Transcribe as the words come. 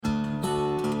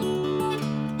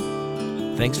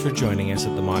Thanks for joining us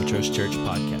at the Montrose Church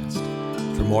Podcast.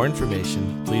 For more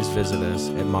information, please visit us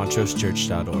at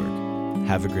montrosechurch.org.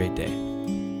 Have a great day.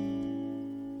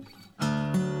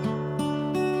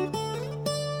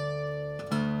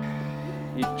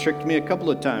 You tricked me a couple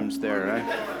of times there,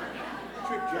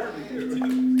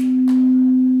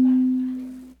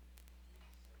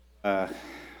 right?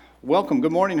 Welcome.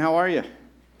 Good morning. How are you?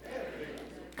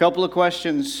 A couple of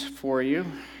questions for you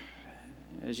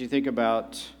as you think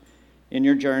about in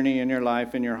your journey, in your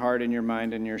life, in your heart, in your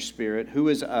mind, in your spirit, who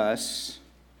is us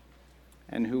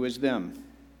and who is them?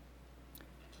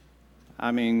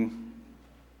 I mean,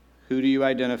 who do you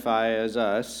identify as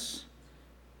us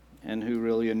and who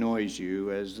really annoys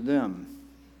you as them?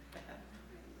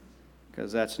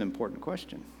 Because that's an important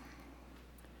question.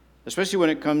 Especially when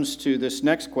it comes to this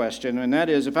next question, and that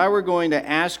is, if I were going to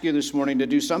ask you this morning to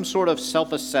do some sort of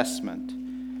self-assessment,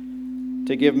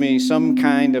 to give me some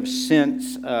kind of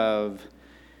sense of,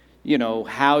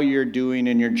 how you're doing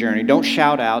in your journey. Don't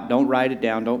shout out, don't write it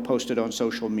down, don't post it on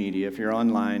social media. If you're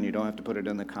online, you don't have to put it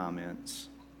in the comments.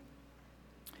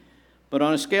 But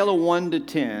on a scale of 1 to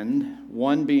 10,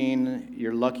 1 being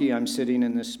you're lucky I'm sitting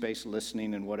in this space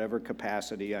listening in whatever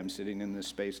capacity I'm sitting in this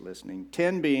space listening.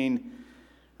 10 being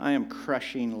I am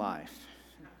crushing life.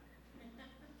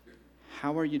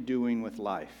 How are you doing with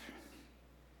life?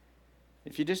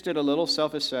 If you just did a little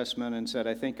self-assessment and said,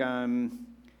 I think I'm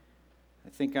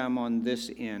on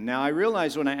this end. Now, I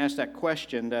realize when I asked that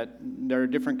question that there are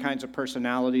different kinds of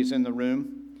personalities in the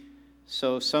room.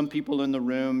 So some people in the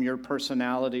room, your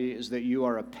personality is that you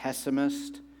are a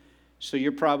pessimist. So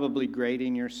you're probably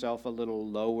grading yourself a little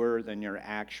lower than you're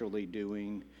actually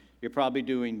doing. You're probably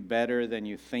doing better than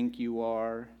you think you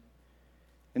are.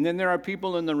 And then there are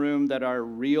people in the room that are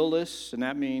realists, and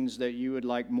that means that you would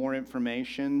like more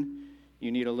information.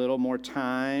 You need a little more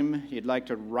time. You'd like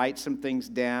to write some things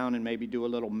down and maybe do a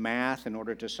little math in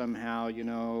order to somehow,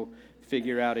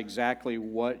 figure out exactly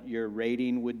what your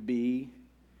rating would be.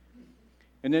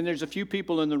 And then there's a few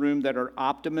people in the room that are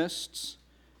optimists.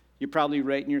 You're probably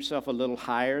rating yourself a little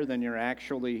higher than you're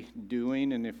actually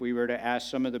doing. And if we were to ask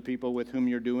some of the people with whom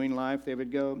you're doing life, they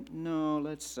would go, no,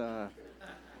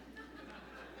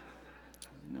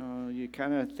 you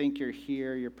kind of think you're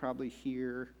here, you're probably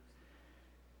here.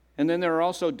 And then there are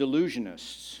also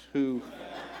delusionists who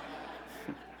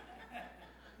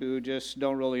just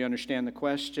don't really understand the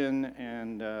question.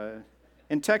 And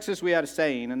in Texas, we had a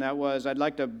saying, and that was, I'd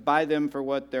like to buy them for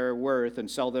what they're worth and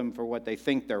sell them for what they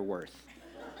think they're worth.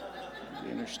 Do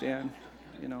you understand?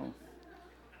 I'm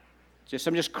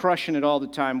just crushing it all the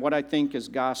time. What I think is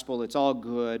gospel, it's all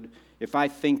good. If I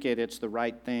think it, it's the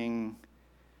right thing.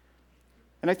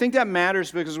 And I think that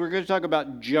matters because we're going to talk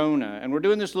about Jonah. And we're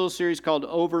doing this little series called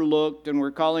Overlooked, and we're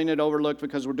calling it Overlooked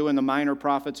because we're doing the minor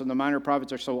prophets, and the minor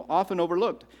prophets are so often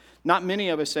overlooked. Not many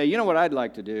of us say, you know what I'd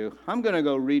like to do? I'm going to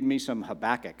go read me some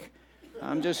Habakkuk.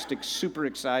 I'm just super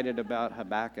excited about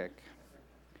Habakkuk.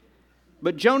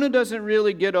 But Jonah doesn't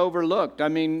really get overlooked. I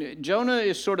mean, Jonah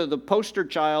is sort of the poster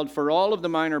child for all of the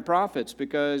minor prophets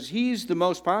because he's the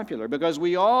most popular, because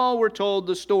we all were told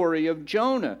the story of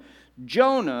Jonah.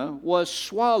 Jonah was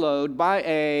swallowed by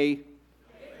a...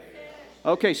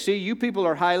 Okay, see, you people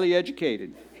are highly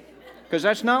educated. Because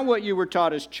that's not what you were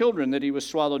taught as children, that he was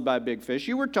swallowed by a big fish.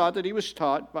 You were taught that he was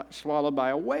swallowed by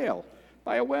a whale.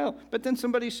 By a whale. But then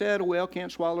somebody said a whale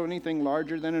can't swallow anything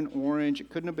larger than an orange. It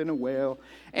couldn't have been a whale.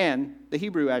 And the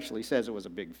Hebrew actually says it was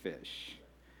a big fish.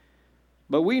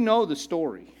 But we know the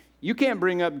story. You can't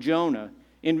bring up Jonah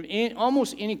in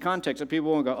almost any context that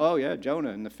people won't go, oh yeah, Jonah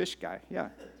and the fish guy. Yeah,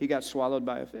 he got swallowed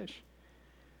by a fish.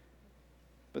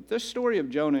 But this story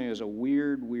of Jonah is a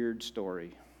weird, weird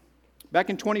story. Back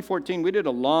in 2014, we did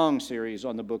a long series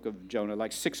on the book of Jonah,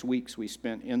 like 6 weeks we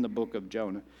spent in the book of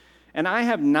Jonah. And I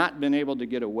have not been able to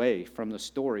get away from the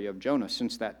story of Jonah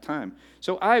since that time.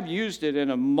 So I've used it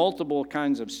in multiple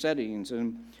kinds of settings,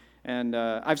 and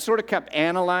I've sort of kept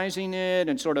analyzing it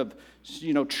and sort of,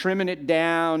 trimming it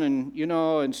down.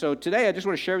 And so today I just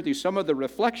want to share with you some of the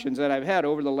reflections that I've had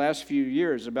over the last few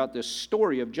years about this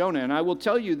story of Jonah. And I will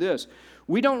tell you this.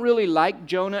 We don't really like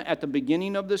Jonah at the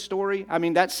beginning of the story. I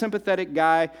mean, that sympathetic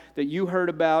guy that you heard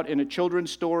about in a children's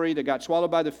story that got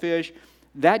swallowed by the fish,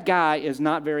 that guy is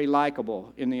not very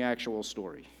likable in the actual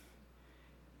story.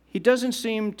 He doesn't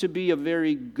seem to be a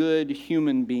very good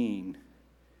human being.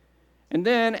 And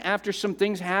then after some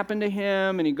things happen to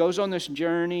him and he goes on this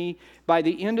journey, by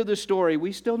the end of the story,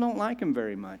 we still don't like him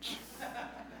very much.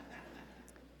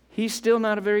 He's still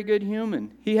not a very good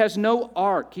human. He has no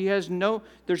arc. There's no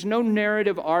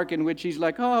narrative arc in which he's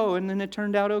like, oh, and then it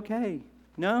turned out okay.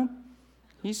 No?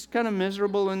 He's kind of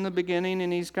miserable in the beginning,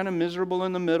 and he's kind of miserable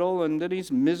in the middle, and then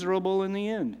he's miserable in the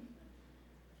end.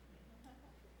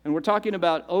 And we're talking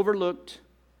about overlooked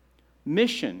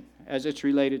mission as it's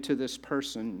related to this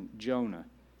person, Jonah.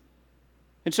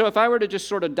 And so if I were to just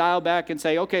sort of dial back and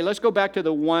say, okay, let's go back to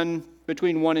the 1,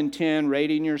 between 1 and 10,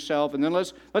 rating yourself, and then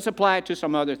let's apply it to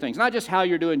some other things. Not just how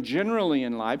you're doing generally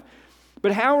in life,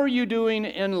 but how are you doing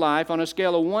in life on a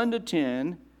scale of 1 to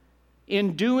 10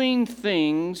 in doing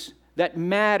things that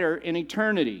matter in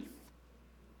eternity?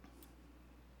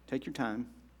 Take your time.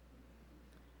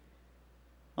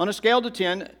 On a scale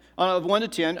of 1 to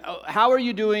 10, how are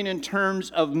you doing in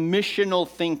terms of missional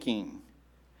thinking?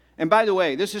 And by the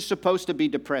way, this is supposed to be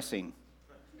depressing.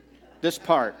 This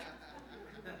part.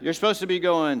 You're supposed to be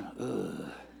going, ugh,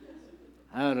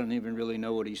 I don't even really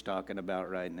know what he's talking about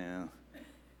right now.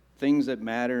 Things that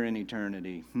matter in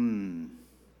eternity.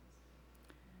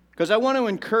 Because I want to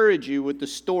encourage you with the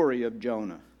story of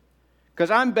Jonah. Because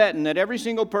I'm betting that every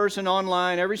single person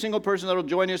online, every single person that will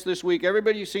join us this week,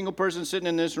 every single person sitting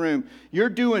in this room, you're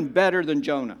doing better than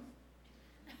Jonah.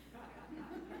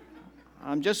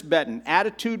 I'm just betting.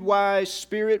 Attitude-wise,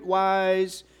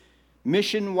 spirit-wise,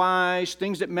 mission-wise,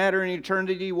 things that matter in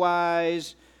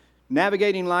eternity-wise,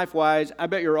 navigating life-wise, I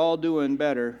bet you're all doing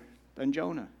better than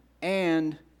Jonah.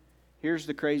 And here's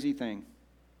the crazy thing.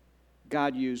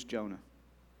 God used Jonah.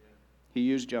 He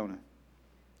used Jonah.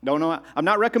 Don't know. I'm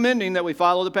not recommending that we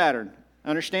follow the pattern.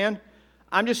 Understand?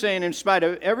 I'm just saying, in spite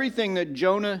of everything that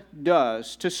Jonah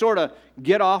does to sort of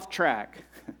get off track,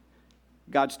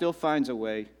 God still finds a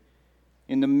way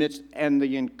in the midst, and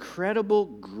the incredible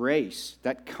grace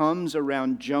that comes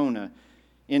around Jonah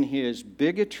in his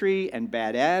bigotry and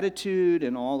bad attitude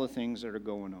and all the things that are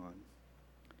going on.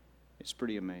 It's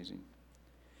pretty amazing.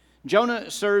 Jonah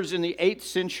serves in the 8th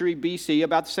century BC,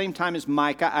 about the same time as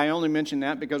Micah. I only mention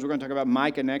that because we're going to talk about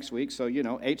Micah next week. So,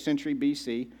 8th century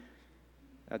BC.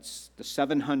 That's the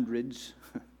 700s.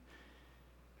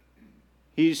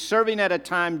 He's serving at a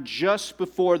time just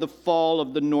before the fall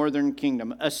of the northern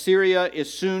kingdom. Assyria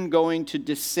is soon going to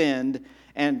descend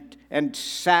and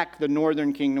sack the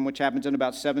northern kingdom, which happens in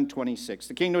about 726.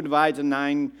 The kingdom divides in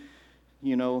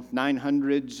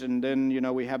 900s, and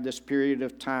then, we have this period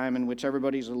of time in which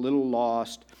everybody's a little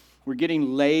lost. We're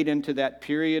getting laid into that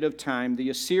period of time. The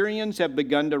Assyrians have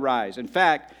begun to rise. In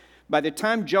fact, by the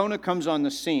time Jonah comes on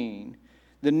the scene,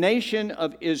 the nation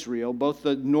of Israel, both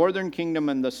the northern kingdom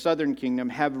and the southern kingdom,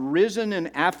 have risen in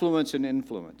affluence and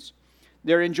influence.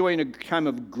 They're enjoying a time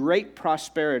of great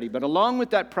prosperity. But along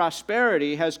with that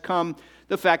prosperity has come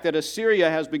the fact that Assyria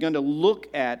has begun to look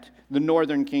at the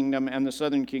northern kingdom and the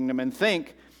southern kingdom and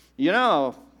think,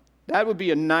 that would be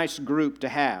a nice group to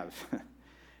have.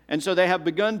 And so they have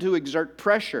begun to exert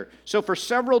pressure. So for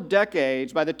several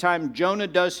decades, by the time Jonah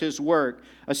does his work,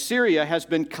 Assyria has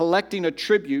been collecting a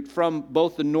tribute from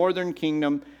both the northern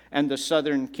kingdom and the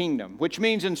southern kingdom, which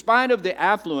means in spite of the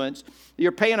affluence,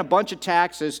 you're paying a bunch of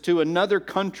taxes to another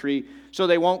country so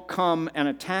they won't come and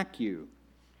attack you,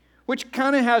 which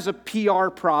kind of has a PR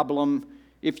problem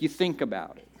if you think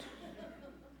about it.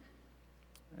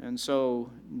 And so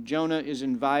Jonah is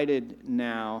invited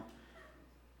now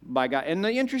by God. And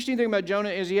the interesting thing about Jonah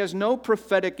is he has no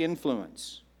prophetic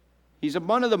influence. He's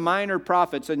one of the minor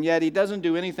prophets, and yet he doesn't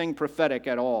do anything prophetic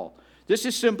at all. This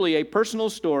is simply a personal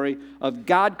story of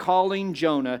God calling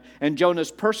Jonah and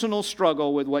Jonah's personal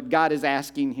struggle with what God is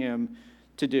asking him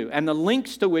to do, and the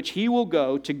lengths to which he will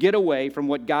go to get away from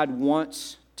what God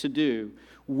wants to do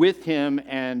with him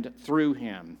and through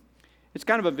him. It's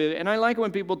kind of and I like it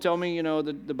when people tell me,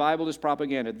 the Bible is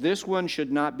propaganda. This one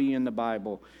should not be in the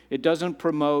Bible. It doesn't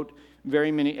promote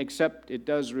very many, except it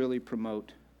does really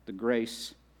promote the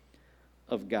grace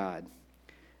of God.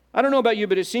 I don't know about you,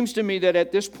 but it seems to me that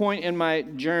at this point in my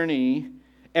journey,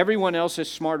 everyone else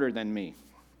is smarter than me.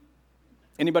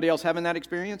 Anybody else having that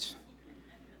experience?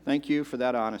 Thank you for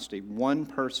that honesty. One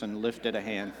person lifted a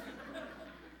hand.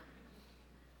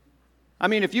 I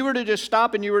mean, if you were to just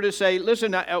stop and you were to say,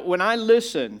 listen,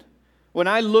 when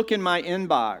I look in my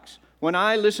inbox, when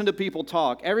I listen to people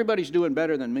talk, everybody's doing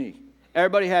better than me.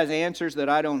 Everybody has answers that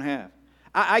I don't have.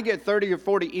 I get 30 or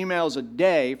 40 emails a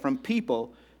day from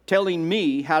people telling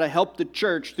me how to help the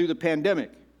church through the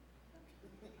pandemic.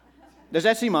 Does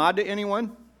that seem odd to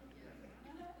anyone?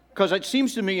 Because it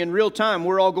seems to me in real time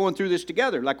we're all going through this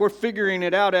together, like we're figuring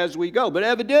it out as we go. But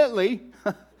evidently,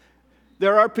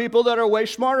 there are people that are way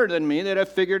smarter than me that have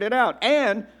figured it out.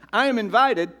 And I am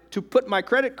invited to put my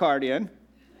credit card in,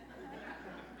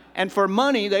 and for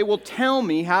money, they will tell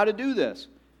me how to do this.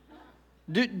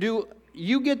 Do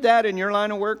you get that in your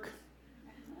line of work?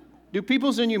 Do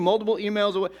people send you multiple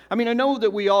emails? I mean, I know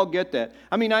that we all get that.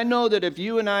 I mean, I know that if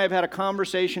you and I have had a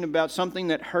conversation about something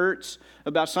that hurts,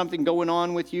 about something going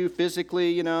on with you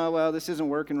physically, well, this isn't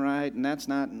working right, and that's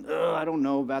not, and, I don't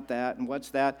know about that, and what's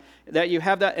that? That you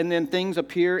have that, and then things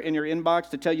appear in your inbox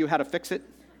to tell you how to fix it.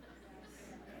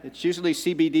 It's usually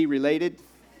CBD related.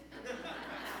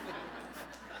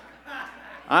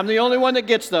 I'm the only one that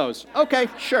gets those. Okay,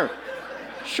 sure,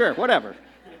 whatever.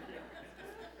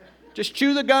 Just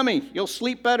chew the gummy. You'll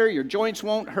sleep better. Your joints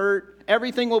won't hurt.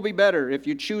 Everything will be better if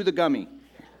you chew the gummy.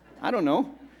 I don't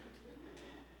know.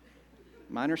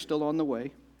 Mine are still on the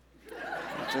way.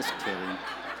 I'm just kidding.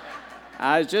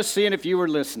 I was just seeing if you were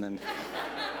listening.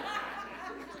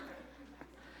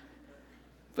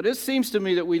 But it seems to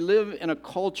me that we live in a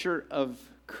culture of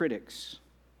critics.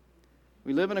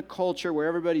 We live in a culture where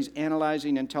everybody's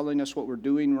analyzing and telling us what we're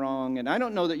doing wrong. And I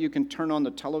don't know that you can turn on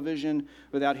the television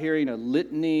without hearing a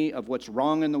litany of what's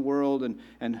wrong in the world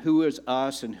and who is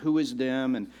us and who is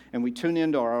them. And we tune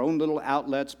into our own little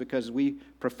outlets because we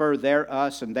prefer their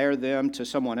us and their them to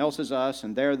someone else's us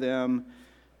and their them.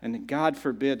 And God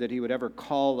forbid that He would ever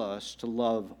call us to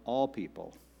love all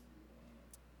people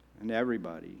and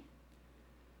everybody.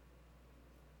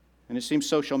 And it seems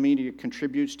social media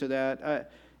contributes to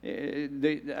that.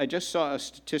 I just saw a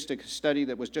study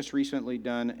that was just recently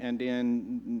done, and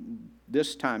in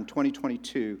this time,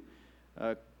 2022,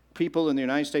 people in the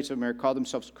United States of America call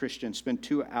themselves Christians, spend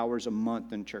 2 hours a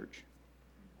month in church.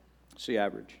 It's the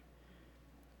average.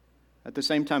 At the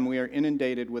same time, we are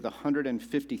inundated with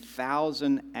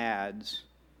 150,000 ads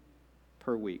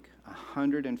per week.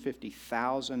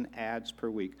 150,000 ads per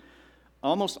week.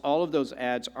 Almost all of those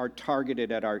ads are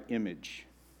targeted at our image.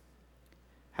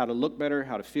 How to look better,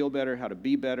 how to feel better, how to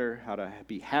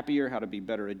be happier, how to be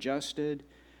better adjusted.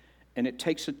 And it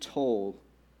takes a toll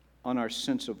on our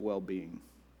sense of well-being.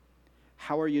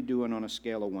 How are you doing on a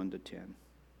scale of 1 to 10?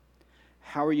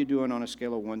 How are you doing on a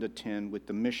scale of 1 to 10 with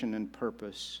the mission and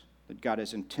purpose that God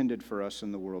has intended for us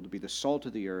in the world, to be the salt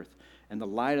of the earth and the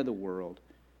light of the world,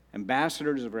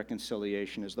 ambassadors of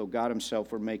reconciliation, as though God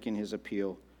Himself were making His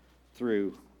appeal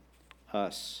through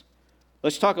us?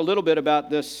 Let's talk a little bit about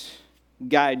this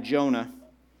guy, Jonah.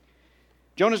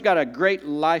 Jonah's got a great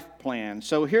life plan.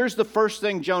 So here's the first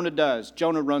thing Jonah does.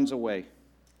 Jonah runs away.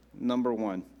 Number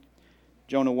 1.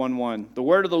 Jonah 1:1. The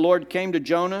word of the Lord came to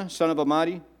Jonah, son of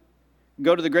Amittai.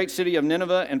 Go to the great city of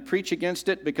Nineveh and preach against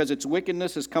it, because its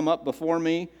wickedness has come up before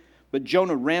me. But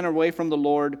Jonah ran away from the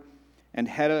Lord and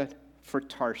headed for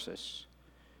Tarsus.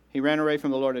 He ran away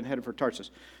from the Lord and headed for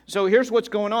Tarsus. So here's what's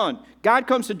going on. God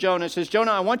comes to Jonah and says,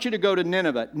 Jonah, I want you to go to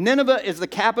Nineveh. Nineveh is the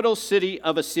capital city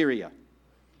of Assyria.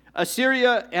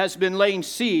 Assyria has been laying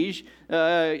siege.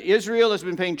 Israel has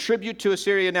been paying tribute to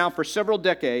Assyria now for several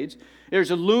decades.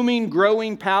 There's a looming,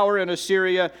 growing power in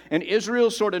Assyria, and Israel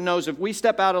sort of knows if we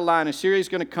step out of line, Assyria's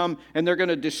going to come and they're going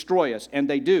to destroy us. And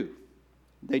they do.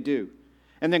 They do.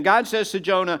 And then God says to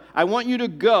Jonah, I want you to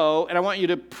go and I want you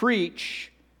to preach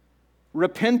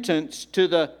repentance to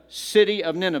the city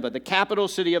of Nineveh, the capital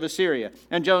city of Assyria.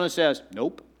 And Jonah says,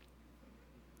 nope.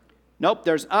 Nope,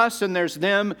 there's us and there's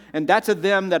them, and that's a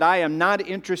them that I am not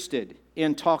interested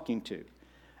in talking to.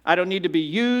 I don't need to be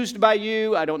used by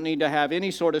you. I don't need to have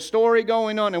any sort of story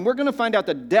going on. And we're going to find out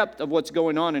the depth of what's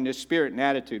going on in his spirit and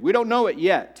attitude. We don't know it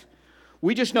yet.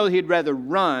 We just know he'd rather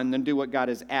run than do what God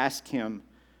has asked him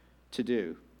to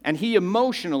do. And he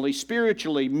emotionally,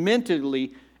 spiritually,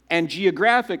 mentally, and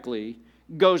geographically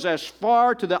goes as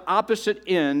far to the opposite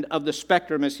end of the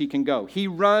spectrum as he can go. He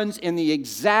runs in the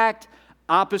exact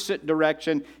opposite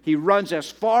direction. He runs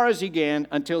as far as he can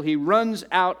until he runs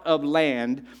out of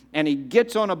land, and he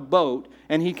gets on a boat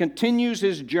and he continues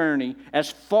his journey as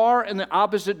far in the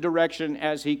opposite direction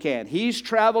as he can. He's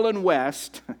traveling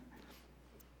west.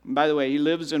 By the way, he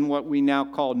lives in what we now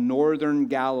call northern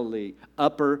Galilee,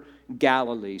 upper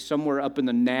Galilee, somewhere up in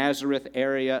the Nazareth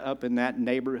area, up in that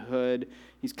neighborhood.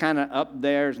 He's kind of up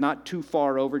there. It's not too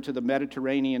far over to the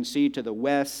Mediterranean Sea to the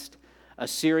west.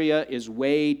 Assyria is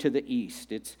way to the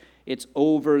east. It's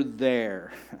over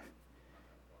there.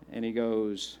 And he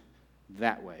goes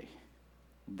that way,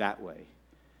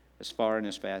 as far and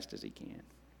as fast as he can.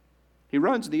 He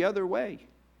runs the other way.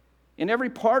 In every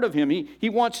part of him, he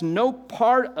wants no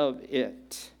part of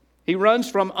it. He runs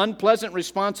from unpleasant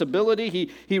responsibility.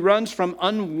 He runs from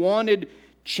unwanted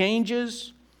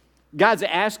changes. God's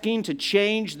asking to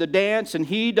change the dance, and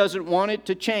he doesn't want it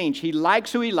to change. He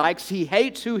likes who he likes, he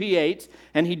hates who he hates,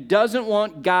 and he doesn't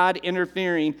want God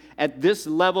interfering at this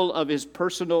level of his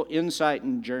personal insight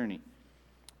and journey.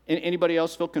 Anybody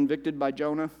else feel convicted by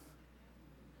Jonah?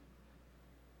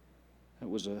 It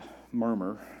was a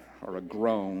murmur or a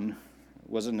groan. It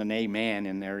Wasn't an amen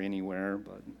in there anywhere,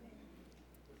 but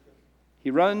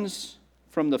he runs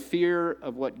from the fear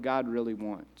of what God really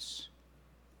wants.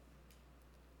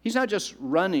 He's not just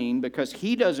running because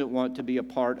he doesn't want to be a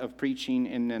part of preaching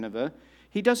in Nineveh.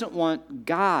 He doesn't want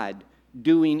God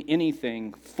doing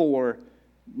anything for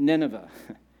Nineveh.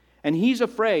 And he's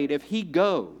afraid if he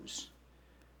goes,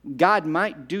 God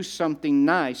might do something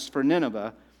nice for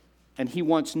Nineveh, and he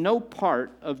wants no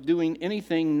part of doing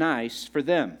anything nice for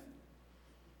them.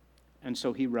 And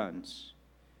so he runs.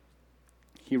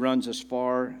 He runs as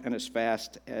far and as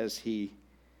fast as he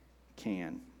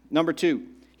can. Number 2,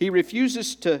 he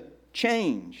refuses to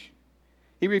change.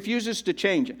 He refuses to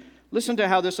change. Listen to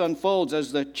how this unfolds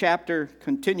as the chapter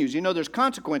continues. You know, there's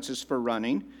consequences for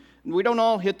running. We don't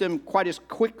all hit them quite as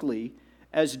quickly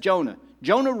as Jonah.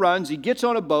 Jonah runs, he gets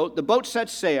on a boat, the boat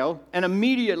sets sail, and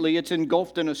immediately it's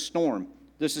engulfed in a storm.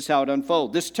 This is how it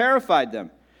unfolds. This terrified them.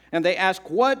 And they ask,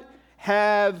 "What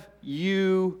have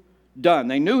you done?"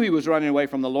 They knew he was running away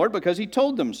from the Lord because he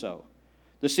told them so.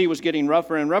 The sea was getting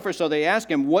rougher and rougher, so they asked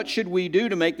him, "What should we do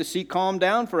to make the sea calm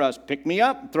down for us?" "Pick me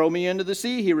up, throw me into the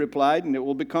sea," he replied, "and it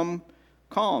will become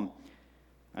calm.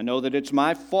 I know that it's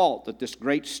my fault that this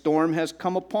great storm has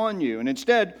come upon you." And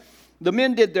instead, the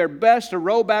men did their best to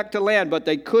row back to land, but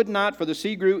they could not, for the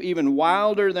sea grew even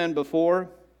wilder than before.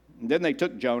 And then they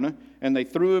took Jonah, and they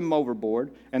threw him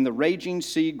overboard, and the raging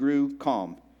sea grew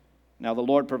calm. Now the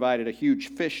Lord provided a huge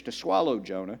fish to swallow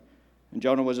Jonah, and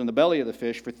Jonah was in the belly of the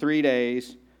fish for 3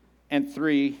 days and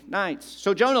 3 nights.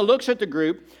 So Jonah looks at the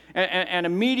group, and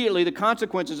immediately the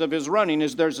consequences of his running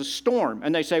is there's a storm.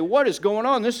 And they say, "What is going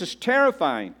on? This is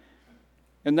terrifying."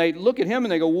 And they look at him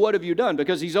and they go, "What have you done?"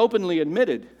 Because he's openly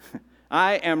admitted,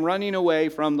 "I am running away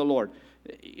from the Lord."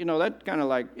 You know, that kind of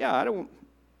like, yeah, I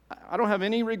don't have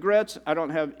any regrets. I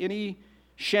don't have any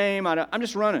shame. I'm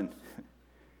just running.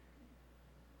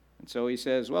 And so he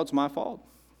says, "Well, it's my fault.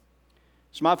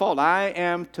 It's my fault. I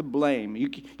am to blame. You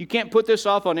can't put this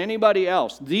off on anybody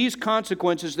else. These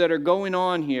consequences that are going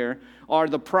on here are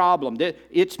the problem.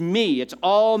 It's me. It's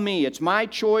all me. It's my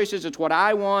choices. It's what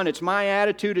I want. It's my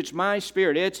attitude. It's my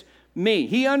spirit. It's me."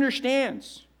 He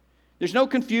understands. There's no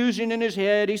confusion in his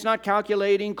head. He's not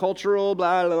calculating cultural,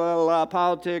 blah, blah, blah, blah,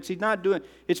 politics. He's not doing,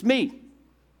 it's me.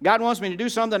 God wants me to do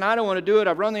something. I don't want to do it.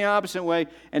 I've run the opposite way.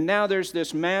 And now there's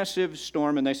this massive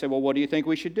storm. And they say, "Well, what do you think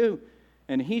we should do?"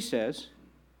 And he says,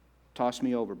 "Toss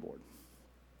me overboard.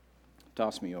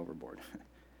 Toss me overboard."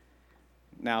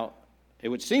 Now, it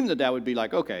would seem that would be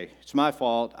like, okay, it's my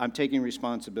fault. I'm taking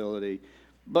responsibility.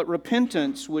 But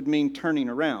repentance would mean turning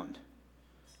around.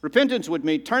 Repentance would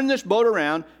mean turn this boat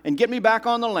around and get me back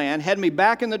on the land, head me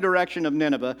back in the direction of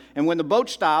Nineveh, and when the boat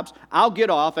stops, I'll get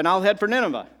off and I'll head for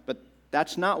Nineveh. But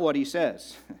that's not what he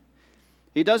says.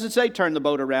 He doesn't say turn the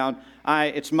boat around.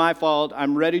 It's my fault.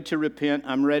 I'm ready to repent.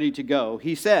 I'm ready to go.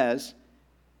 He says,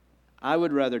 "I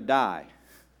would rather die.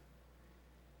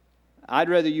 I'd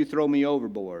rather you throw me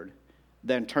overboard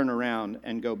than turn around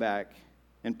and go back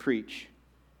and preach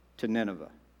to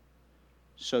Nineveh.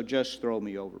 So just throw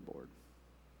me overboard."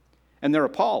 And they're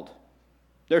appalled.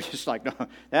 They're just like, "No,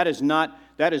 that is not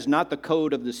the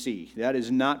code of the sea. That is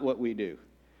not what we do."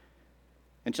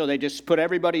 And so they just put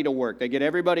everybody to work. They get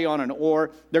everybody on an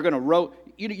oar. They're going to row.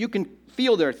 You can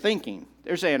feel their thinking.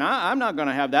 They're saying, I'm not going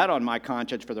to have that on my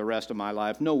conscience for the rest of my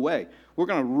life. No way. We're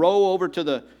going to row over to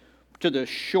the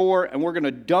shore, and we're going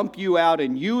to dump you out,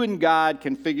 and you and God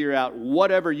can figure out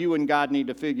whatever you and God need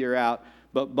to figure out,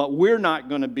 but we're not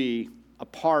going to be a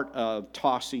part of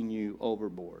tossing you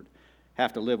overboard.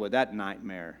 Have to live with that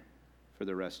nightmare for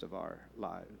the rest of our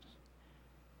lives.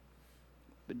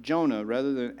 But Jonah,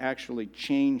 rather than actually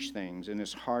change things in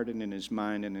his heart and in his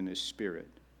mind and in his spirit,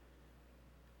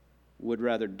 would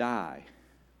rather die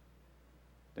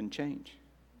than change.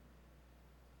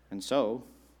 And so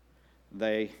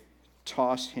they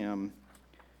toss him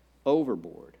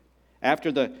overboard.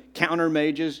 After the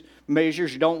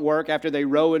countermeasures don't work, after they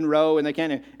row and they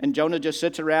can't, and Jonah just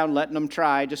sits around letting them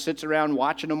try, just sits around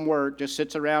watching them work, just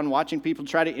sits around watching people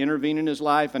try to intervene in his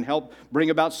life and help bring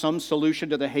about some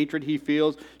solution to the hatred he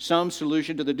feels, some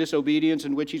solution to the disobedience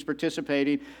in which he's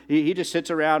participating. He just sits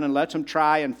around and lets them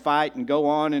try and fight and go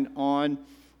on,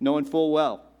 knowing full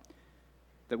well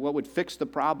that what would fix the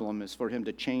problem is for him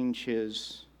to change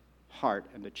his heart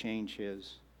and to change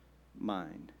his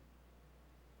mind.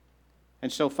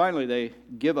 And so finally they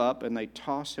give up and they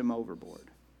toss him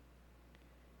overboard.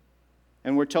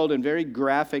 And we're told in very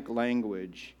graphic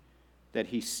language that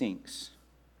he sinks.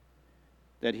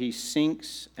 That he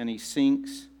sinks and he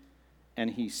sinks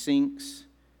and he sinks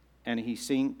and he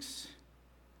sinks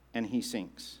and he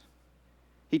sinks.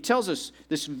 He tells us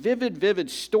this vivid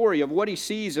story of what he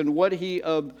sees and what he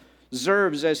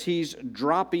observes as he's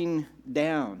dropping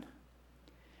down.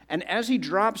 And as he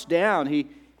drops down,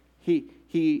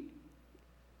 he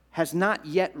has not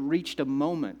yet reached a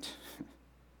moment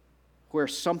where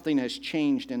something has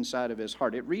changed inside of his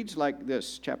heart. It reads like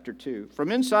this, chapter 2. From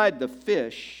inside the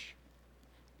fish,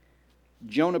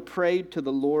 Jonah prayed to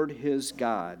the Lord his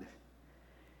God.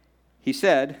 He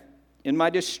said, "In my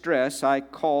distress I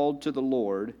called to the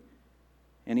Lord,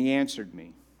 and he answered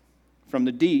me. From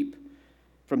deep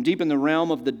in the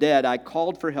realm of the dead, I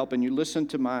called for help, and you listened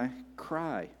to my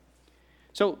cry."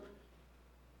 So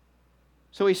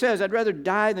he says, "I'd rather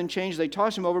die than change." They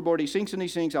toss him overboard. He sinks and he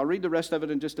sinks. I'll read the rest of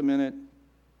it in just a minute.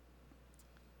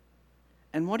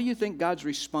 And what do you think God's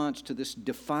response to this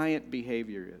defiant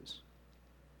behavior is?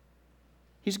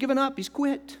 He's given up. He's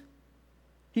quit.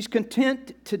 He's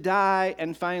content to die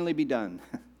and finally be done.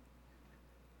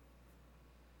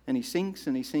 And he sinks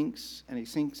and he sinks and he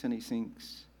sinks and he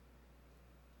sinks.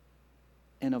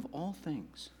 And of all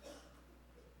things,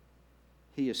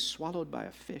 he is swallowed by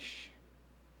a fish.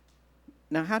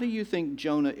 Now, how do you think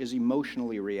Jonah is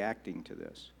emotionally reacting to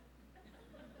this?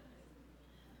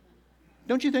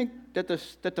 Don't you think that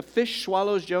the fish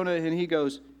swallows Jonah and he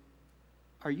goes,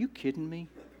 "Are you kidding me?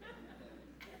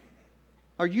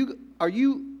 Are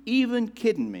you even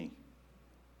kidding me?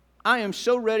 I am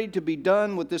so ready to be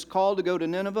done with this call to go to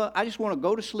Nineveh. I just want to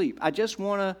go to sleep. I just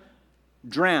want to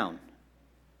drown.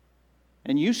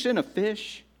 And you sent a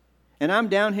fish, and I'm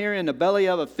down here in the belly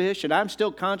of a fish, and I'm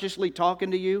still consciously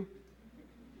talking to you?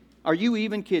 Are you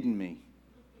even kidding me?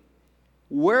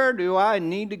 Where do I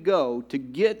need to go to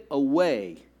get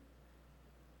away?"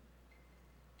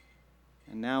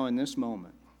 And now in this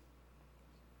moment,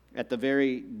 at the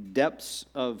very depths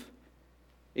of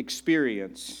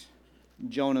experience,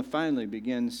 Jonah finally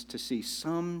begins to see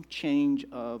some change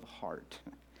of heart.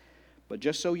 But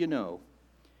just so you know,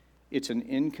 it's an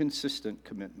inconsistent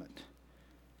commitment.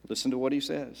 Listen to what he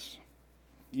says.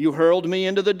 "You hurled me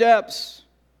into the depths,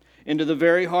 into the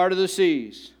very heart of the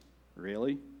seas."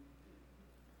 Really?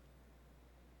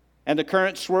 "And the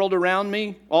current swirled around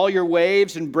me. All your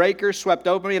waves and breakers swept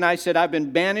over me. And I said, I've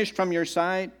been banished from your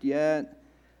sight. Yet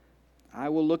I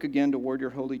will look again toward your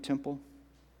holy temple.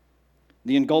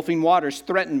 The engulfing waters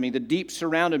threatened me. The deep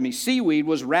surrounded me. Seaweed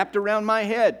was wrapped around my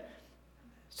head."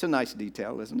 It's a nice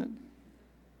detail, isn't it?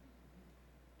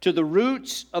 "To the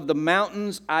roots of the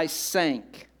mountains I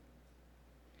sank.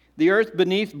 The earth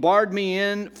beneath barred me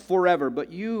in forever.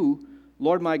 But you,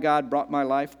 Lord my God, brought my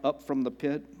life up from the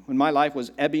pit. When my life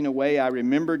was ebbing away, I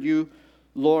remembered you,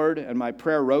 Lord, and my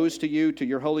prayer rose to you, to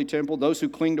your holy temple. Those who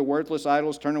cling to worthless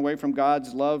idols turn away from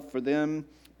God's love for them.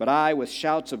 But I, with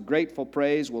shouts of grateful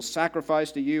praise, will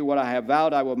sacrifice to you what I have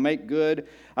vowed I will make good.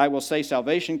 I will say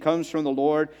salvation comes from the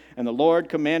Lord. And the Lord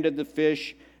commanded the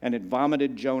fish, and it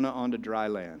vomited Jonah onto dry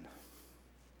land."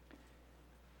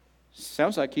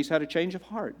 Sounds like he's had a change of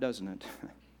heart, doesn't it?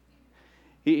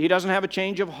 He doesn't have a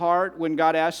change of heart when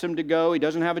God asks him to go. He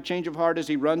doesn't have a change of heart as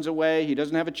he runs away. He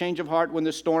doesn't have a change of heart when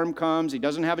the storm comes. He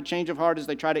doesn't have a change of heart as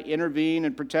they try to intervene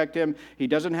and protect him. He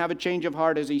doesn't have a change of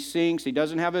heart as he sinks. He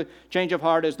doesn't have a change of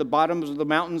heart as the bottoms of the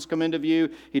mountains come into view.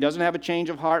 He doesn't have a change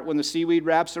of heart when the seaweed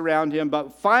wraps around him.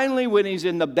 But finally, when he's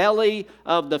in the belly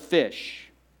of the fish,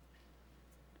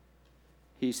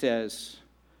 he says,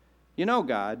 "You know,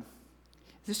 God,"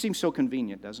 this seems so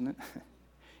convenient, doesn't it?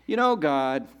 "You know,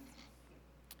 God,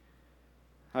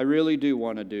 I really do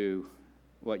want to do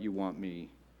what you want me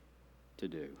to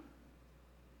do."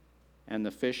 And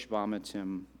the fish vomits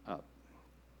him up.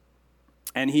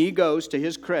 And he goes, to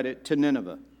his credit, to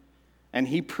Nineveh. And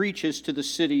he preaches to the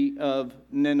city of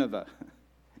Nineveh.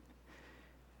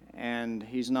 And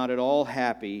he's not at all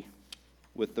happy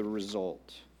with the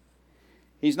result.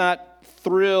 He's not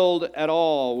thrilled at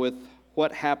all with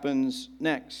what happens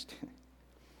next.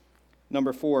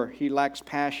 Number 4, he lacks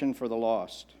passion for the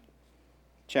lost.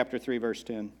 Chapter 3, verse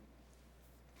 10.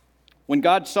 "When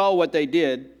God saw what they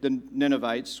did," the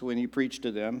Ninevites, when he preached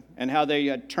to them, "and how they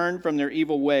had turned from their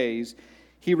evil ways,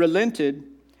 he relented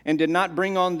and did not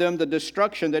bring on them the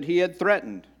destruction that he had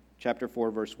threatened." Chapter 4,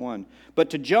 verse 1. "But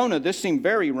to Jonah this seemed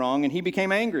very wrong, and he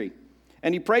became angry.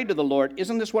 And he prayed to the Lord,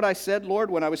 'Isn't this what I said, Lord,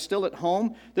 when I was still at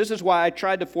home? This is why I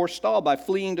tried to forestall by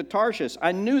fleeing to Tarshish.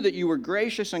 I knew that you were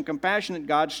gracious and compassionate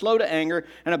God, slow to anger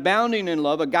and abounding in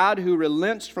love, a God who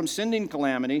relents from sending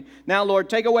calamity. Now,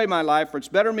 Lord, take away my life, for it's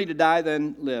better me to die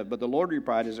than live.' But the Lord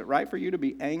replied, 'Is it right for you to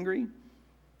be angry?'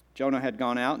 Jonah had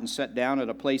gone out and sat down at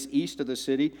a place east of the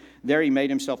city. There he made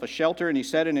himself a shelter, and he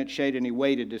sat in its shade, and he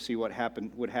waited to see what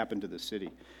would happen to the city."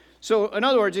 So, in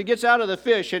other words, he gets out of the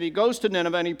fish and he goes to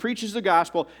Nineveh and he preaches the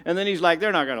gospel, and then he's like,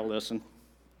 they're not going to listen.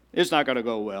 It's not going to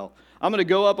go well. I'm going to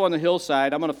go up on the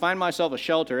hillside, I'm going to find myself a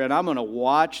shelter, and I'm going to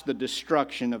watch the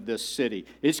destruction of this city.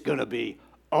 It's going to be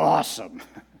awesome.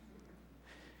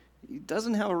 He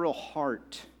doesn't have a real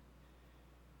heart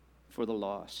for the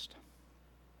lost.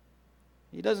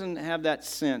 He doesn't have that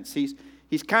sense. He's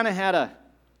kind of had a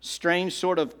strange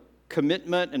sort of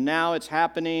commitment, and now it's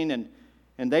happening,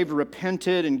 and they've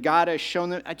repented, and God has shown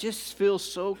them. I just feel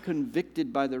so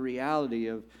convicted by the reality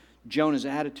of Jonah's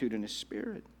attitude and his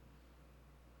spirit.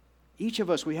 Each of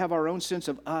us, we have our own sense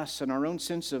of us and our own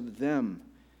sense of them.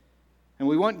 And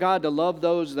we want God to love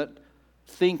those that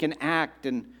think and act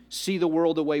and see the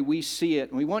world the way we see it.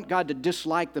 And we want God to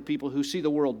dislike the people who see the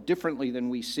world differently than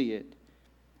we see it.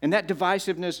 And that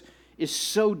divisiveness is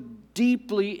so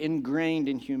deeply ingrained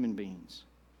in human beings.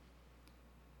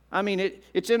 I mean,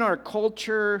 it's in our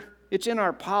culture, it's in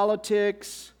our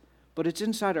politics, but it's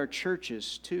inside our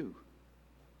churches too,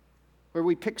 where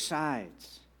we pick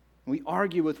sides, and we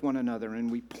argue with one another, and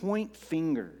we point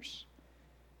fingers,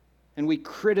 and we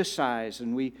criticize,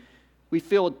 and we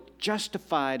feel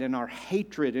justified in our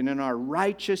hatred and in our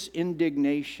righteous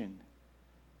indignation.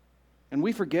 And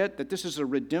we forget that this is a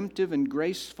redemptive and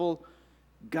graceful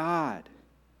God.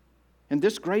 And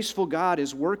this graceful God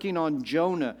is working on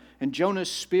Jonah and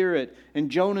Jonah's spirit and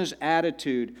Jonah's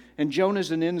attitude. And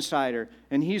Jonah's an insider.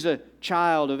 And he's a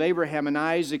child of Abraham and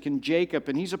Isaac and Jacob.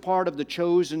 And he's a part of the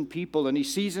chosen people. And he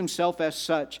sees himself as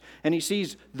such. And he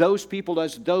sees those people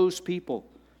as those people.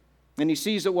 And he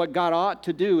sees that what God ought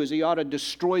to do is he ought to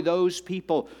destroy those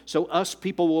people so us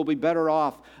people will be better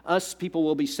off. Us people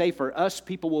will be safer. Us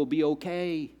people will be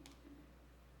okay.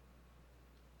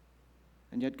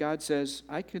 And yet God says,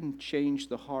 I can change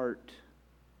the heart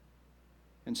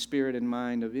and spirit and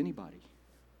mind of anybody.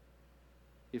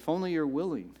 If only you're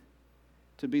willing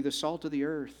to be the salt of the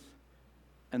earth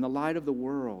and the light of the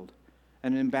world,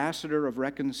 an ambassador of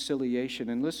reconciliation.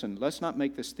 And listen, let's not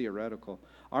make this theoretical.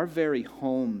 Our very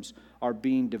homes are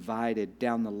being divided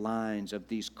down the lines of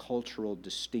these cultural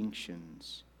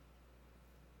distinctions.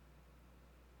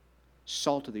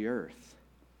 Salt of the earth,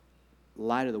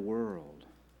 light of the world,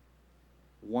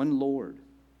 one Lord,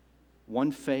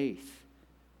 one faith,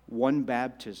 one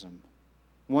baptism,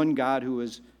 one God who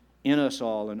is in us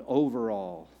all and over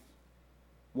all,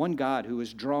 one God who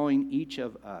is drawing each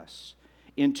of us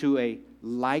into a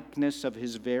likeness of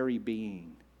his very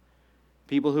being.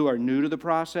 People who are new to the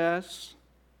process,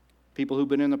 people who've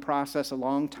been in the process a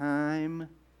long time.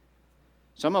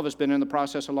 Some of us have been in the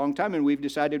process a long time and we've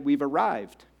decided we've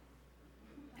arrived.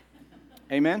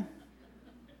 Amen?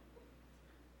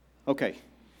 Okay.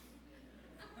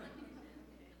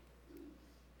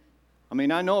 I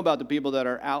mean, I know about the people that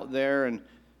are out there and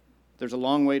there's a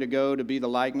long way to go to be the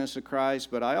likeness of Christ,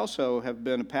 but I also have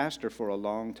been a pastor for a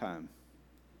long time.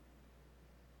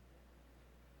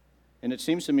 And it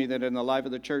seems to me that in the life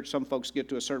of the church, some folks get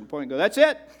to a certain point and go, that's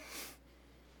it.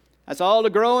 That's all the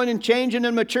growing and changing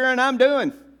and maturing I'm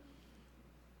doing.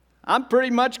 I'm pretty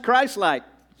much Christ-like.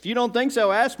 If you don't think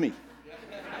so, ask me.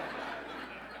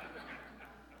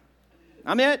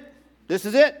 I'm it. This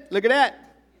is it. Look at that.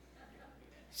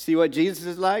 See what Jesus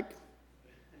is like?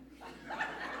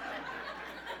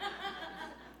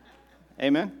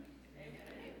 Amen?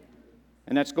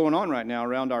 And that's going on right now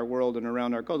around our world and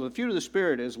around our culture. The fruit of the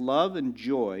Spirit is love and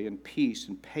joy and peace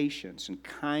and patience and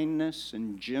kindness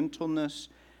and gentleness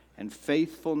and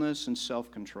faithfulness and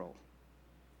self-control.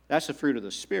 That's the fruit of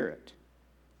the Spirit.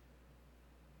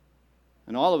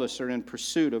 And all of us are in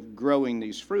pursuit of growing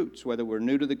these fruits, whether we're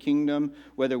new to the kingdom,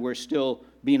 whether we're still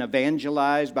being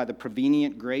evangelized by the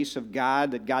prevenient grace of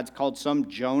God, that God's called some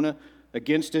Jonah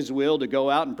against his will to go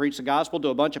out and preach the gospel to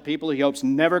a bunch of people he hopes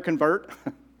never convert.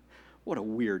 What a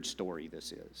weird story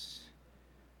this is.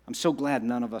 I'm so glad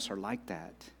none of us are like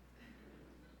that.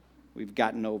 We've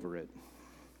gotten over it.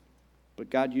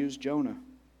 But God used Jonah.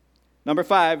 Number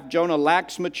 5, Jonah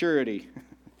lacks maturity.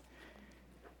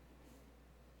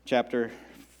 Chapter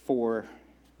 4,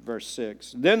 verse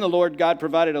 6. Then the Lord God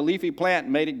provided a leafy plant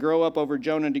and made it grow up over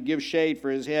Jonah to give shade for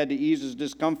his head to ease his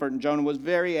discomfort. And Jonah was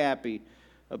very happy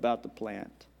about the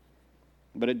plant.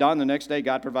 But at dawn the next day,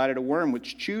 God provided a worm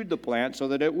which chewed the plant so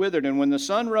that it withered. And when the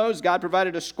sun rose, God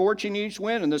provided a scorching east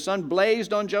wind, and the sun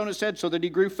blazed on Jonah's head so that he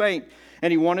grew faint,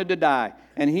 and he wanted to die.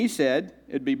 And he said,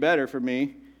 it'd be better for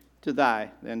me to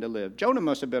die than to live. Jonah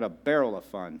must have been a barrel of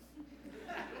fun.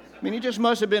 I mean, he just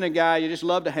must have been a guy you just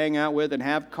love to hang out with and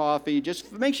have coffee.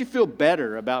 Just makes you feel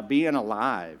better about being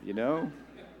alive, you know?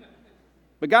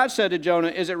 But God said to Jonah,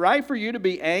 is it right for you to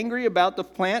be angry about the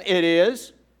plant? It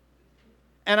is.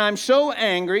 and I'm so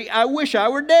angry, I wish I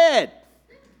were dead.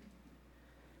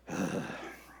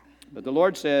 But the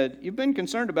Lord said, you've been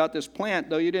concerned about this plant,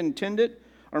 though you didn't tend it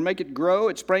or make it grow.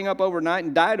 It sprang up overnight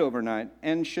and died overnight.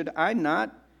 And should I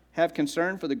not have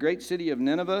concern for the great city of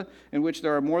Nineveh, in which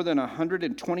there are more than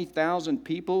 120,000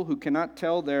 people who cannot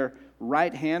tell their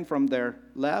right hand from their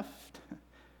left,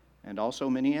 and also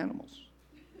many animals?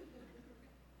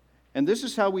 And this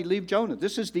is how we leave Jonah.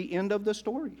 This is the end of the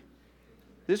story.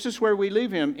 This is where we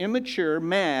leave him, immature,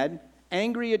 mad,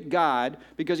 angry at God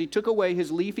because he took away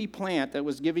his leafy plant that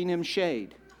was giving him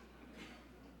shade.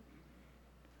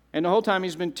 And the whole time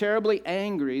he's been terribly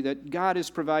angry that God is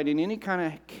providing any kind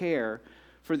of care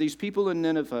for these people in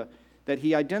Nineveh that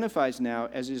he identifies now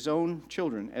as his own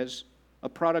children, as a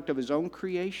product of his own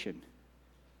creation.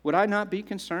 Would I not be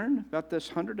concerned about this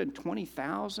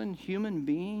 120,000 human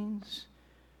beings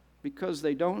because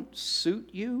they don't suit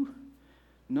you?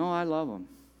 No, I love them.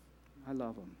 I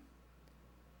love them.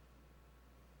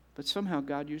 But somehow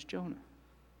God used Jonah.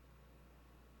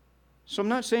 So I'm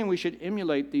not saying we should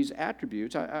emulate these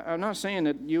attributes. I'm not saying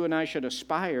that you and I should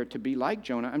aspire to be like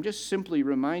Jonah. I'm just simply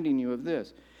reminding you of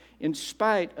this. In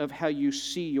spite of how you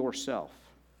see yourself,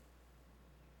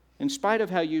 in spite of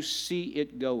how you see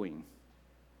it going,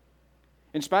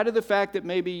 in spite of the fact that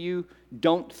maybe you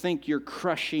don't think you're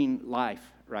crushing life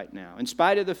right now, in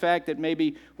spite of the fact that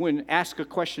maybe when asked a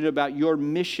question about your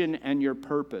mission and your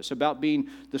purpose, about being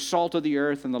the salt of the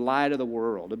earth and the light of the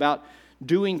world, about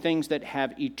doing things that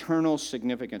have eternal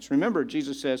significance. Remember,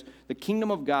 Jesus says, the kingdom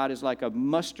of God is like a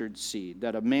mustard seed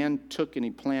that a man took and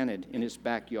he planted in his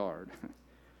backyard.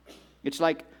 It's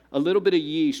like a little bit of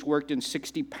yeast worked in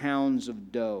 60 pounds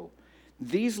of dough.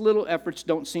 These little efforts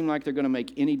don't seem like they're going to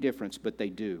make any difference, but they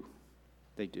do.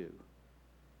 They do.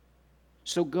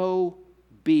 So go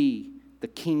be the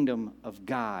kingdom of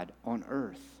God on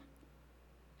earth.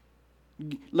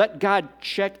 Let God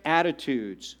check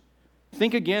attitudes.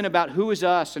 Think again about who is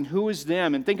us and who is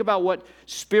them, and think about what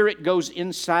spirit goes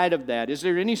inside of that. Is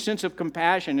there any sense of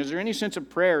compassion? Is there any sense of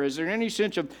prayer? Is there any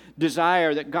sense of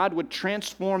desire that God would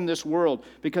transform this world?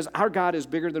 Because our God is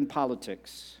bigger than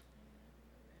politics.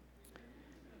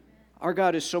 Our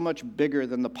God is so much bigger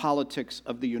than the politics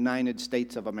of the United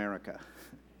States of America.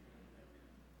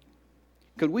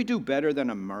 Could we do better than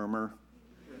a murmur?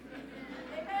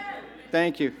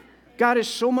 Thank you. God is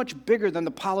so much bigger than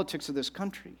the politics of this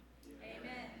country.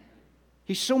 Amen.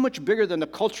 He's so much bigger than the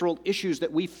cultural issues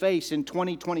that we face in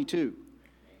 2022. Amen.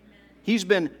 He's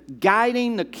been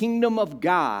guiding the kingdom of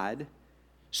God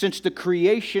since the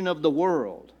creation of the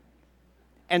world.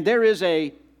 And there is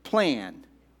a plan,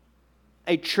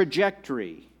 a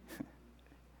trajectory,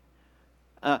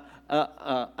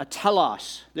 a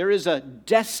telos. There is a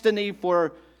destiny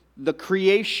for the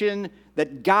creation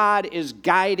that God is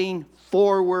guiding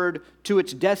forward to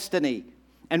its destiny.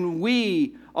 And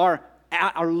we are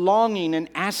longing and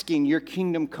asking, your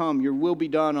kingdom come, your will be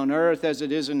done on earth as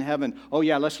it is in heaven. Oh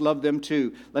yeah, let's love them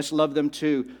too. Let's love them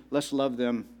too. Let's love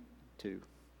them too.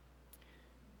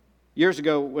 Years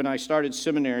ago when I started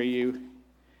seminary,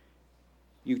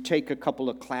 you take a couple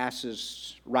of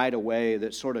classes right away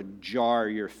that sort of jar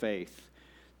your faith.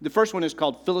 The first one is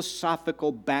called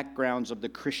Philosophical Backgrounds of the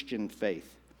Christian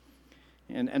Faith.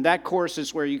 And that course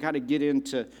is where you kind of get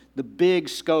into the big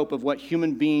scope of what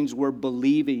human beings were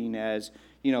believing as,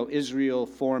 Israel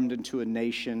formed into a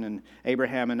nation, and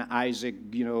Abraham and Isaac,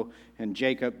 and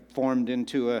Jacob formed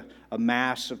into a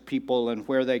mass of people, and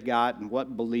where they got and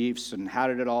what beliefs and how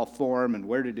did it all form and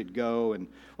where did it go and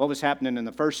what was happening in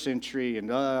the first century and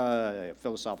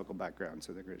philosophical backgrounds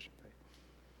of the Christian faith.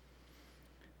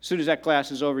 As soon as that class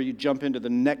is over, you jump into the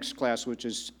next class, which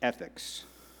is ethics.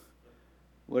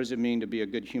 What does it mean to be a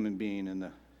good human being in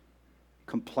the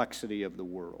complexity of the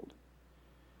world?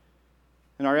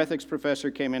 And our ethics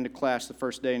professor came into class the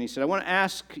first day and he said, I want to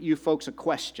ask you folks a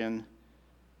question.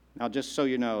 Now, just so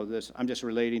you know, I'm just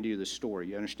relating to you the story.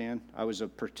 You understand? I was a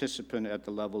participant at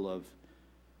the level of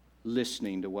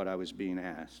listening to what I was being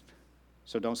asked.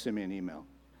 So don't send me an email.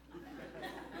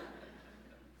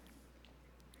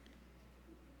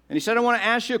 And he said, I want to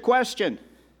ask you a question.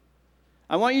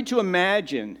 I want you to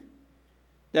imagine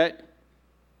that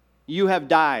you have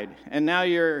died, and now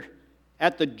you're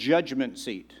at the judgment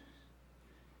seat.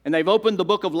 And they've opened the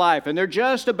book of life, and they're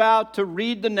just about to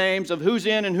read the names of who's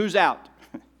in and who's out.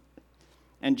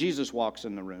 And Jesus walks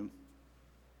in the room.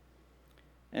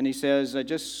 And he says, I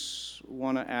just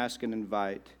want to ask and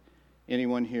invite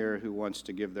anyone here who wants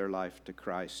to give their life to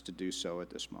Christ to do so at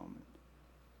this moment.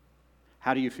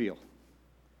 How do you feel?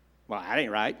 Well, that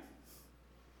ain't right.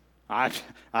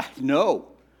 No,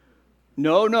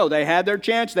 they had their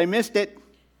chance. They missed it.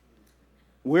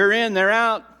 We're in, they're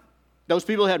out. Those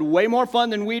people had way more fun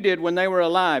than we did when they were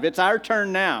alive. It's our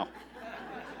turn now.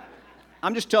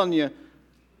 I'm just telling you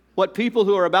what people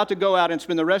who are about to go out and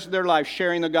spend the rest of their life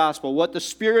sharing the gospel, what the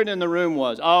spirit in the room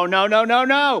was. Oh, no, no, no,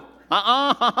 no.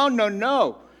 No,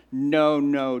 no. No,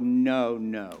 no, no,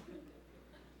 no.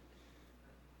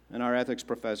 And our ethics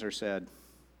professor said,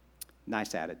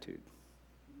 nice attitude.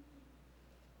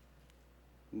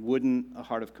 Wouldn't a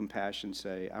heart of compassion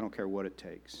say, I don't care what it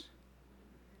takes.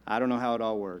 I don't know how it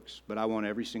all works, but I want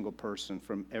every single person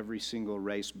from every single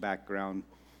race, background,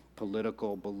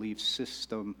 political belief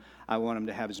system, I want them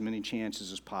to have as many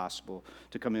chances as possible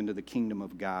to come into the kingdom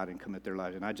of God and commit their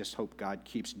lives. And I just hope God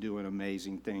keeps doing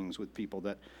amazing things with people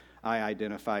that I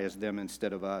identify as them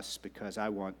instead of us, because I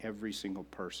want every single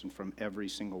person from every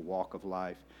single walk of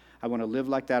life. I want to live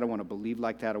like that. I want to believe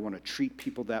like that. I want to treat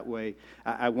people that way.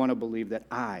 I want to believe that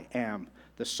I am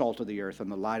the salt of the earth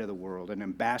and the light of the world, an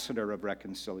ambassador of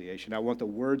reconciliation. I want the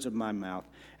words of my mouth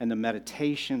and the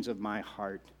meditations of my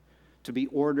heart to be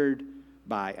ordered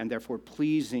by and therefore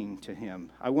pleasing to Him.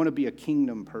 I want to be a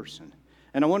kingdom person,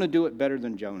 and I want to do it better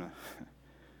than Jonah.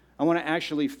 I want to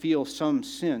actually feel some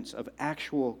sense of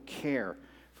actual care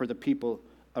for the people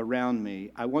around me.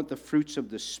 I want the fruits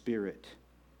of the Spirit,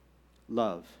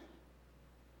 love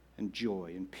and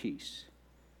joy and peace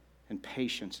and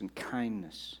patience and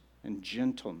kindness and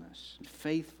gentleness and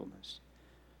faithfulness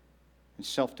and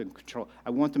self-control. I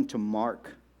want them to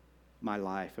mark my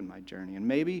life and my journey. And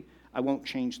maybe I won't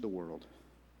change the world,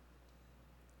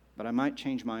 but I might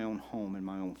change my own home and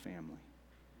my own family.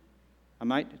 I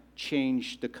might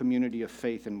change the community of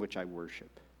faith in which I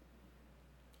worship.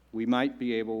 We might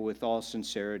be able, with all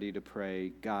sincerity, to pray,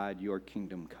 God, your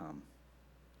kingdom come.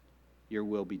 Your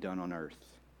will be done on earth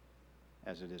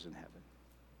as it is in heaven.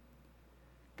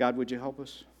 God, would you help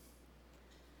us?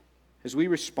 As we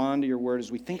respond to your word,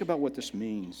 as we think about what this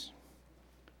means,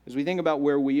 as we think about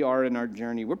where we are in our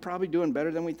journey, we're probably doing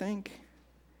better than we think.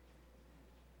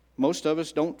 Most of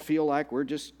us don't feel like we're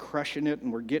just crushing it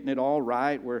and we're getting it all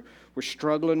right. We're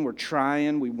struggling, we're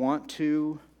trying, we want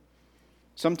to.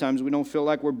 Sometimes we don't feel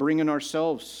like we're bringing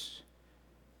ourselves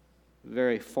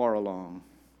very far along.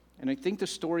 And I think the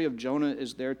story of Jonah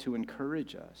is there to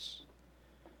encourage us,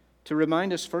 to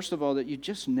remind us, first of all, that you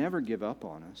just never give up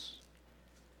on us.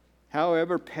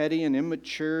 However petty and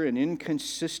immature and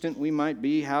inconsistent we might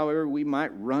be, however we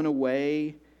might run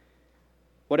away,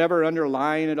 whatever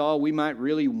underlying it all we might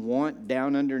really want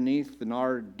down underneath in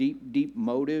our deep, deep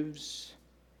motives,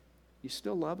 you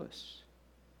still love us.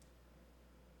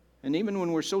 And even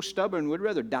when we're so stubborn, we'd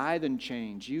rather die than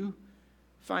change. You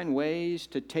find ways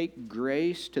to take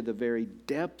grace to the very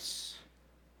depths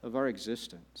of our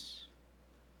existence.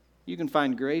 You can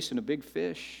find grace in a big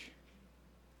fish.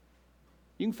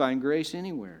 You can find grace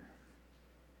anywhere.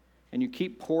 And you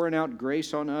keep pouring out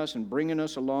grace on us and bringing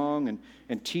us along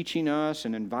and teaching us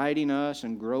and inviting us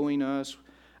and growing us.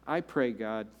 I pray,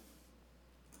 God,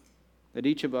 that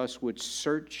each of us would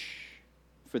search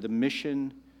for the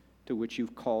mission to which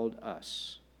you've called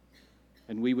us.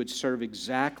 And we would serve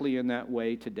exactly in that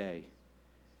way today.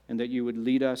 And that you would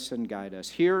lead us and guide us.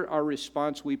 Hear our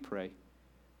response, we pray.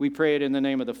 We pray it in the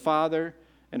name of the Father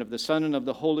and of the Son and of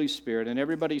the Holy Spirit. And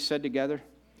everybody said together,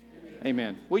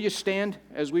 Amen. Will you stand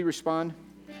as we respond?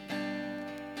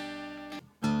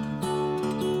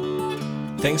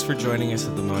 Thanks for joining us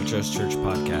at the Montrose Church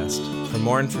Podcast. For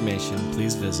more information,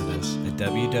 please visit us at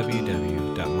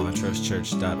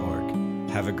www.montrosechurch.org.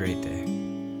 Have a great day.